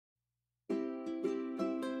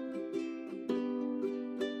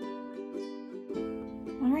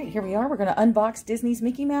right, here we are. We're going to unbox Disney's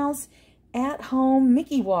Mickey Mouse at-home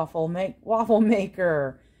Mickey Waffle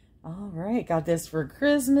Maker. All right, got this for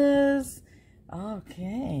Christmas.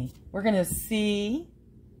 Okay, we're going to see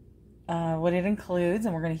what it includes,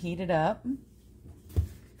 and we're going to heat it up.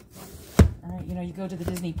 All right, you know, you go to the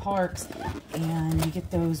Disney parks and you get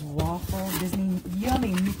those waffles, Disney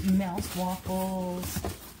yummy Mickey Mouse waffles.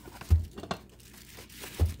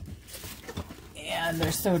 And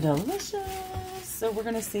they're so delicious. So we're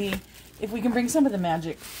going to see if we can bring some of the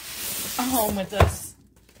magic home with us.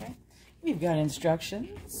 Okay, we've got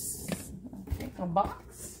instructions. Okay, a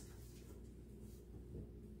box.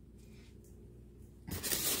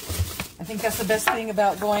 I think that's the best thing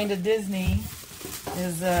about going to Disney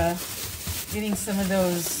is getting some of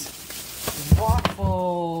those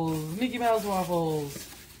waffles, Mickey Mouse waffles.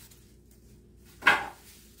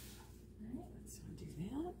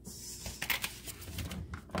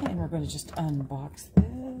 And we're going to just unbox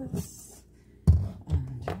this.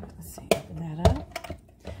 Let's see, open that up.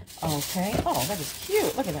 Okay. Oh, that is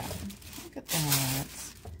cute. Look at that. Look at that.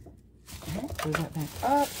 Okay, close that back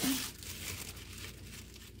up.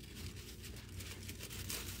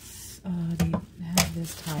 They have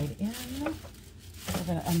this tied in. We're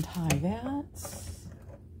going to untie that.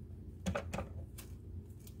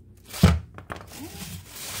 Okay.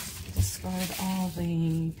 Discard all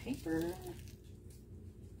the paper.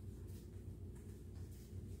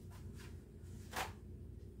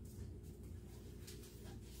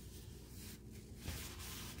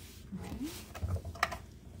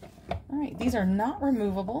 All right, these are not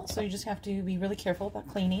removable, so you just have to be really careful about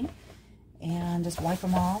cleaning and just wipe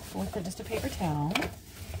them off with just a paper towel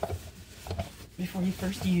before you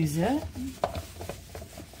first use it.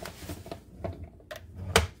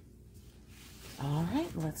 All right,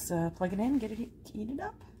 let's plug it in and get it heated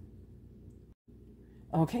up.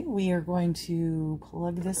 Okay, we are going to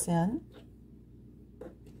plug this in.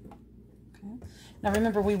 Okay. Now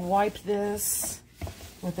remember, we wiped this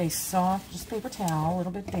with a soft, just paper towel, a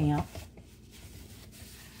little bit damp.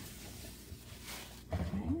 Okay.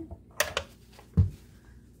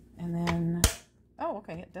 And then, oh,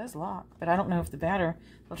 okay, it does lock, but I don't know if the batter,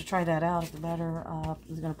 we'll have to try that out, if the batter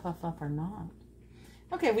is going to puff up or not.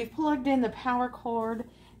 Okay, we've plugged in the power cord,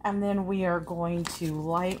 and then we are going to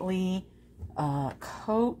lightly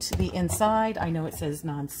coat the inside. I know it says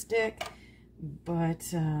non-stick,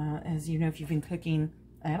 but as you know, if you've been cooking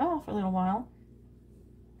at all for a little while,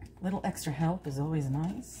 a little extra help is always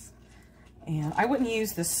nice. And I wouldn't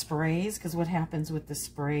use the sprays, because what happens with the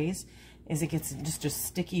sprays is it gets just a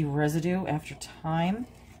sticky residue after time.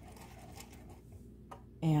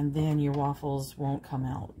 And then your waffles won't come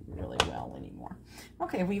out really well anymore.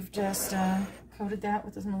 Okay, we've just coated that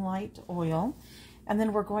with some light oil. And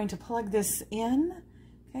then we're going to plug this in.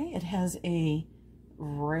 Okay, it has a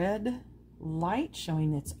red light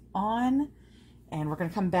showing it's on. And we're going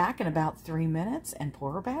to come back in about 3 minutes and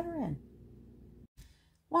pour our batter in.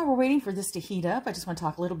 While we're waiting for this to heat up, I just want to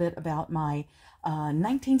talk a little bit about my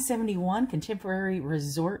 1971 Contemporary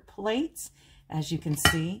Resort plates. As you can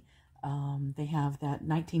see, they have that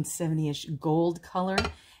 1970-ish gold color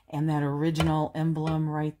and that original emblem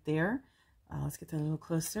right there. Let's get that a little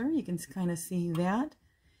closer. You can kind of see that.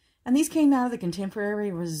 And these came out of the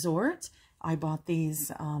Contemporary Resort. I bought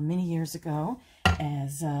these many years ago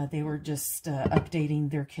as they were just updating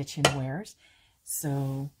their kitchenwares.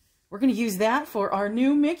 So we're going to use that for our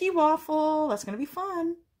new Mickey waffle. That's going to be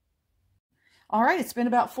fun. All right, it's been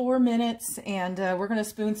about 4 minutes, and we're going to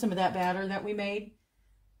spoon some of that batter that we made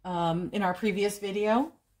in our previous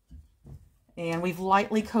video. And we've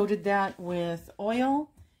lightly coated that with oil.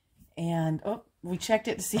 And, oh, we checked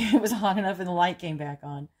it to see if it was hot enough, and the light came back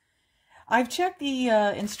on. I've checked the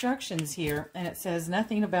instructions here, and it says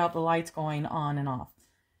nothing about the lights going on and off.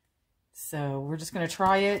 So we're just going to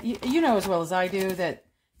try it. You know as well as I do that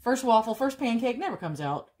first waffle, first pancake never comes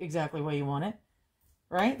out exactly the way you want it,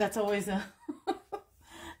 right? That's always a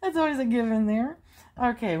that's always a given there.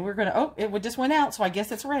 Okay, we're going to, oh, it just went out, so I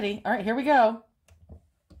guess it's ready. All right, here we go.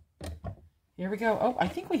 Here we go. Oh, I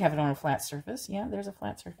think we have it on a flat surface. Yeah, there's a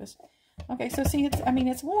flat surface. Okay, so see,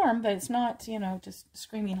 it's warm, but it's not, you know, just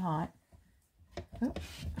screaming hot. Oh,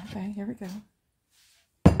 okay, here we go.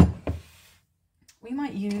 We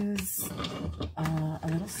might use a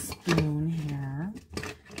little spoon here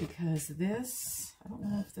because this, I don't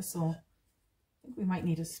know if this will, I think we might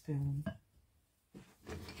need a spoon.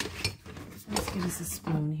 Let's give us a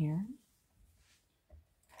spoon here.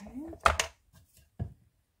 Okay.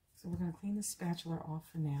 So we're going to clean the spatula off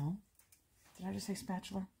for now. Did I just say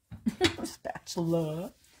spatula?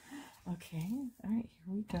 Spatula. Okay, all right,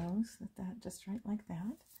 here we go. Set that just right like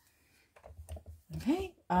that.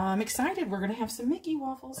 Okay, I'm excited. We're going to have some Mickey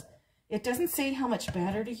waffles. It doesn't say how much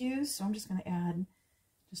batter to use, so I'm just going to add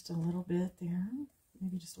just a little bit there.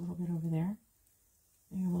 Maybe just a little bit over there.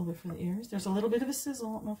 Maybe a little bit for the ears. There's a little bit of a sizzle.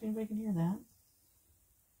 I don't know if anybody can hear that.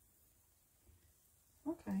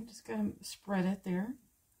 Okay, just got to spread it there.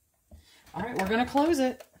 All right, we're going to close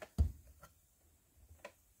it.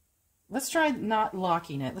 Let's try not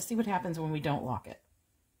locking it. Let's see what happens when we don't lock it.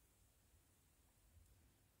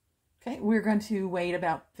 Okay, we're going to wait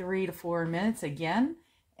about 3 to 4 minutes again,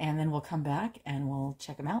 and then we'll come back and we'll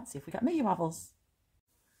check them out, see if we got Mickey waffles.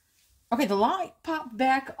 Okay, the light popped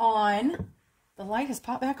back on. The light has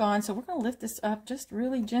popped back on, so we're going to lift this up just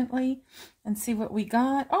really gently and see what we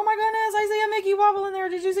got. Oh my goodness, I see a Mickey waffle in there.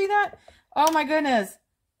 Did you see that? Oh my goodness.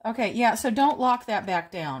 Okay, yeah, so don't lock that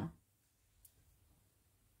back down.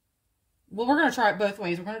 Well, we're going to try it both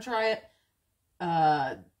ways. We're going to try it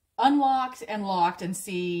unlocked and locked and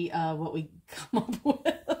see what we come up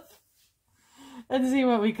with. Let's see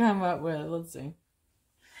what we come up with. Let's see.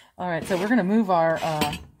 All right, so we're going to move our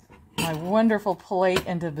my wonderful plate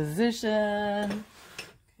into position.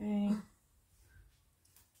 Okay.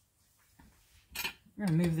 We're going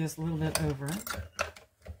to move this a little bit over.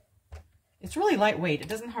 It's really lightweight. It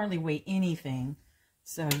doesn't hardly weigh anything,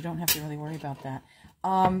 so you don't have to really worry about that.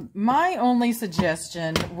 My only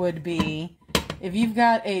suggestion would be, if you've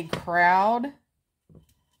got a crowd,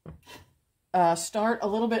 start a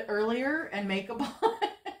little bit earlier and make a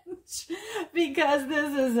bunch. Because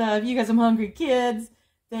this is, if you got some hungry kids,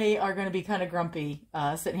 they are going to be kind of grumpy,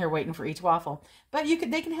 sitting here waiting for each waffle. But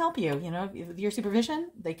they can help you, you know, with your supervision,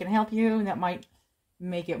 they can help you, and that might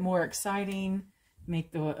make it more exciting,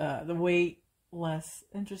 make the wait less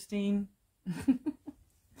interesting.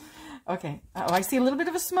 Okay. Oh, I see a little bit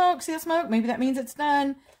of a smoke. See the smoke? Maybe that means it's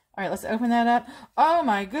done. All right, let's open that up. Oh,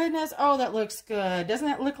 my goodness. Oh, that looks good. Doesn't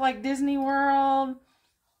that look like Disney World?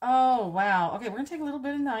 Oh, wow. Okay, we're going to take a little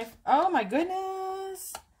bit of knife. Oh, my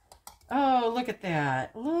goodness. Oh, look at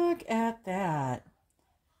that. Look at that.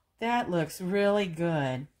 That looks really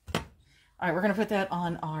good. All right, we're going to put that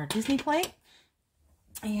on our Disney plate.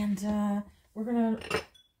 And we're going to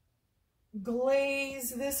glaze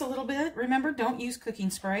this a little bit. Remember, don't use cooking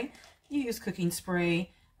spray. You use cooking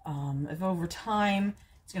spray. If over time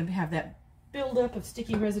it's going to have that buildup of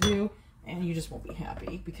sticky residue, and you just won't be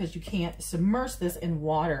happy because you can't submerge this in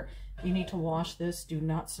water. You need to wash this. Do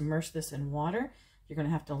not submerge this in water. You're going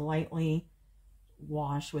to have to lightly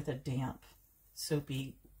wash with a damp,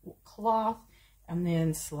 soapy cloth, and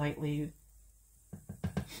then slightly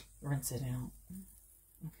rinse it out.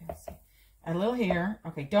 Okay, let's see. Add a little here.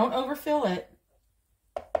 Okay, don't overfill it.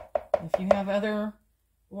 If you have other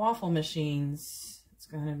waffle machines, it's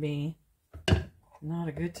going to be not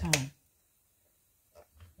a good time.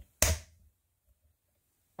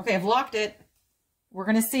 Okay, I've locked it. We're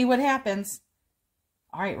going to see what happens.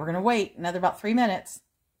 All right, we're going to wait another about 3 minutes.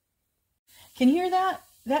 Can you hear that?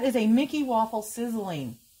 That is a Mickey waffle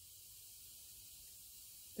sizzling.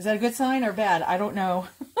 Is that a good sign or bad? I don't know.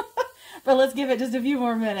 But let's give it just a few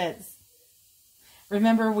more minutes.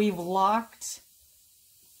 Remember, we've locked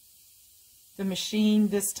the machine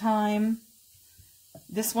this time.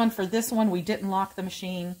 For this one, we didn't lock the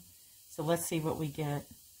machine. So let's see what we get.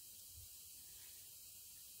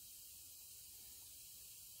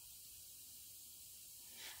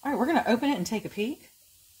 All right, we're going to open it and take a peek.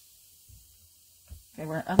 Okay,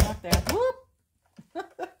 we're going to unlock that. Whoop!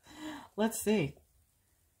 Let's see.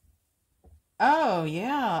 Oh,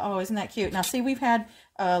 yeah. Oh, isn't that cute? Now, see, we've had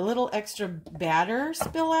a little extra batter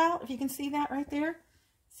spill out, if you can see that right there.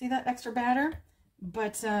 See that extra batter?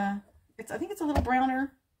 But I think it's a little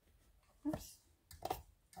browner. Oops.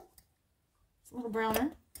 It's a little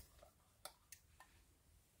browner.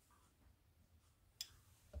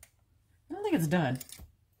 I don't think it's done.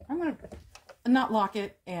 I'm going to not lock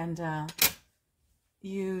it and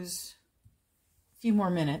use a few more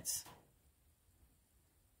minutes.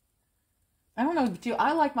 I don't know,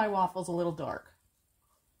 I like my waffles a little dark.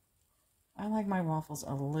 I like my waffles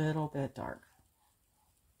a little bit dark.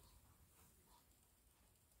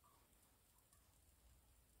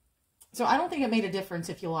 So I don't think it made a difference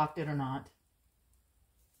if you locked it or not.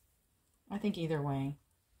 I think either way.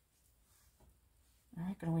 All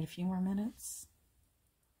right, gonna wait a few more minutes.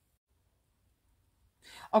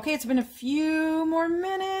 Okay, it's been a few more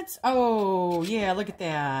minutes. Oh, yeah, look at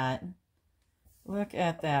that. Look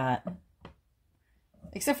at that.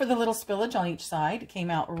 Except for the little spillage on each side. It came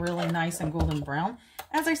out really nice and golden brown.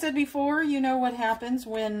 As I said before, you know what happens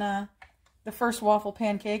when the first waffle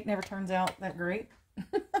pancake never turns out that great.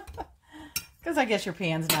 Because I guess your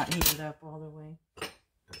pan's not heated up all the way.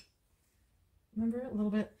 Remember, a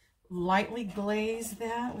little bit lightly glaze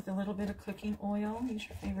that with a little bit of cooking oil. Use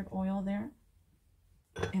your favorite oil there.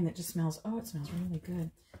 And it just smells, oh, it smells really good.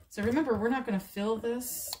 So remember, we're not going to fill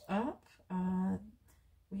this up.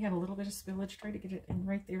 We had a little bit of spillage. Try to get it in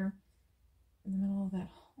right there in the middle of that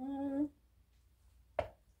hole.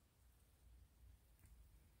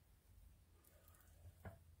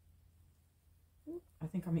 I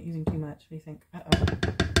think I'm using too much. What do you think? Uh-oh.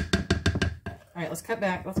 All right, let's cut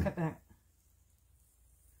back. Let's cut back.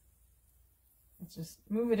 Let's just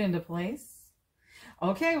move it into place.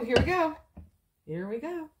 Okay, well, here we go. Here we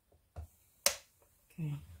go.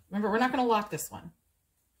 Okay. Remember, we're not going to lock this one.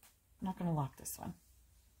 I'm not going to lock this one.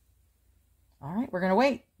 All right, we're going to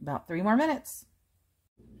wait about 3 more minutes.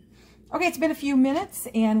 Okay, it's been a few minutes,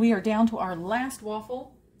 and we are down to our last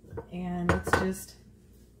waffle. And let's just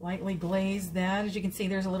lightly glaze that. As you can see,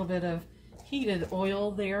 there's a little bit of heated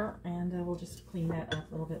oil there, and we'll just clean that up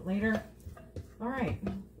a little bit later. All right,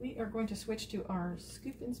 we are going to switch to our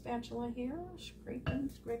scooping spatula here. Scrape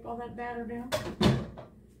all that batter down.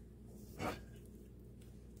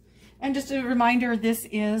 And just a reminder, this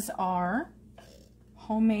is our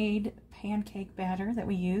homemade pancake batter that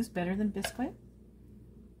we use, better than biscuit.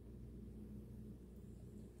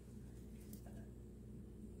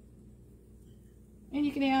 And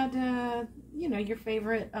you can add, you know, your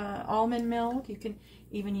favorite almond milk. You can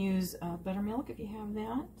even use buttermilk if you have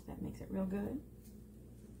that. That makes it real good.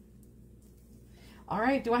 All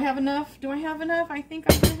right, do I have enough? Do I have enough? I think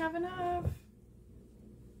I do have enough.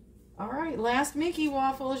 All right, last Mickey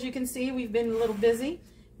waffle. As you can see, we've been a little busy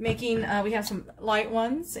making, we have some light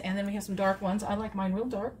ones and then we have some dark ones. I like mine real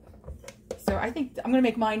dark. So I think I'm gonna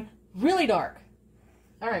make mine really dark.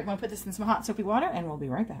 All right, I'm gonna put this in some hot soapy water and we'll be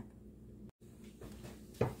right back.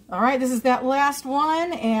 All right, this is that last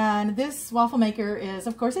one, and this waffle maker is,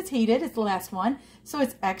 of course, it's heated. It's the last one, so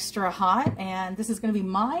it's extra hot, and this is going to be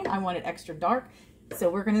mine. I want it extra dark, so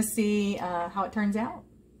we're going to see how it turns out.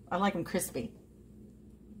 I like them crispy.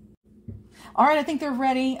 All right, I think they're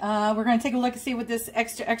ready. We're going to take a look and see what this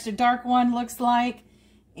extra dark one looks like,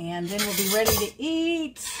 and then we'll be ready to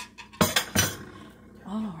eat.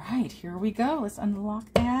 All right, here we go. Let's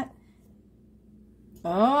unlock that.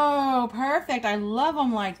 Oh, perfect. I love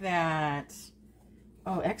them like that.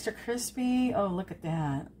 Oh, extra crispy. Oh, look at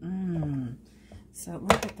that. So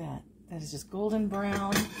look at that. That is just golden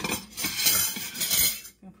brown. I'm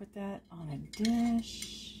going to put that on a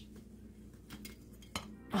dish.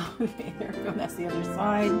 Oh, okay, there we go. That's the other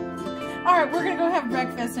side. All right, we're going to go have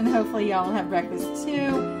breakfast, and hopefully y'all will have breakfast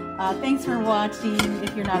too. Thanks for watching.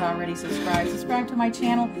 If you're not already subscribed, subscribe to my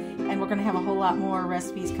channel, and we're going to have a whole lot more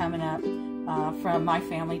recipes coming up. From my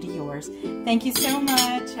family to yours. Thank you so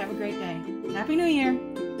much. Have a great day. Happy New Year.